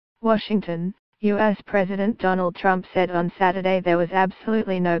Washington, U.S. President Donald Trump said on Saturday there was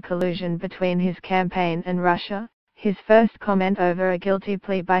absolutely no collusion between his campaign and Russia, his first comment over a guilty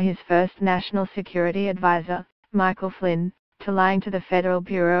plea by his first national security advisor, Michael Flynn, to lying to the Federal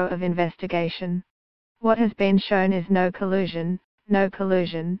Bureau of Investigation. "What has been shown is no collusion,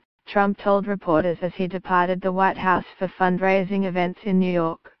 Trump told reporters as he departed the White House for fundraising events in New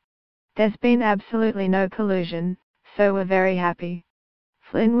York. "There's been absolutely no collusion, so we're very happy."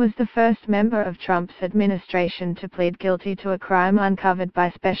 Flynn was the first member of Trump's administration to plead guilty to a crime uncovered by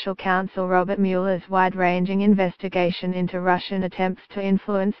special counsel Robert Mueller's wide-ranging investigation into Russian attempts to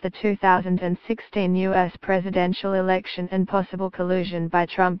influence the 2016 U.S. presidential election and possible collusion by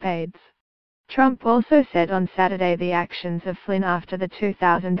Trump aides. Trump also said on Saturday the actions of Flynn after the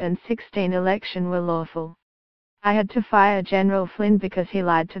 2016 election were lawful. "I had to fire General Flynn because he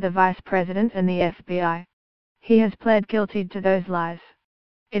lied to the Vice President and the FBI. He has pled guilty to those lies.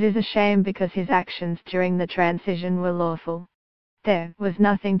 It is a shame because his actions during the transition were lawful. There was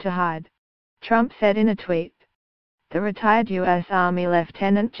nothing to hide," Trump said in a tweet. The retired U.S. Army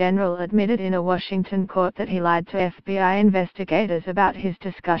Lieutenant General admitted in a Washington court that he lied to FBI investigators about his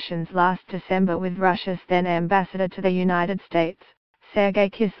discussions last December with Russia's then ambassador to the United States, Sergei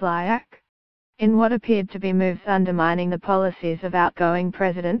Kislyak. In what appeared to be moves undermining the policies of outgoing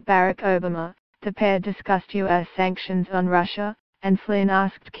President Barack Obama, the pair discussed U.S. sanctions on Russia, and Flynn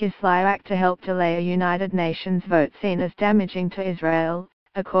asked Kislyak to help delay a United Nations vote seen as damaging to Israel,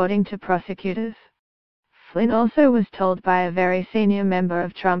 according to prosecutors. Flynn also was told by a very senior member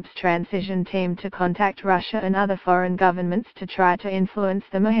of Trump's transition team to contact Russia and other foreign governments to try to influence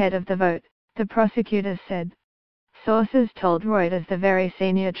them ahead of the vote, the prosecutors said. Sources told Reuters the very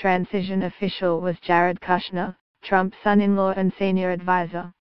senior transition official was Jared Kushner, Trump's son-in-law and senior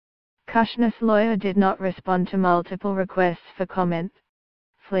advisor. Kushner's lawyer did not respond to multiple requests for comment.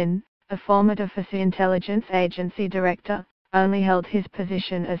 Flynn, a former Defense Intelligence Agency director, only held his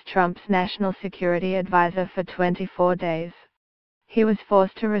position as Trump's national security advisor for 24 days. He was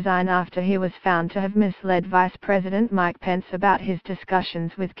forced to resign after he was found to have misled Vice President Mike Pence about his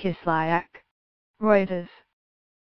discussions with Kislyak. Reuters.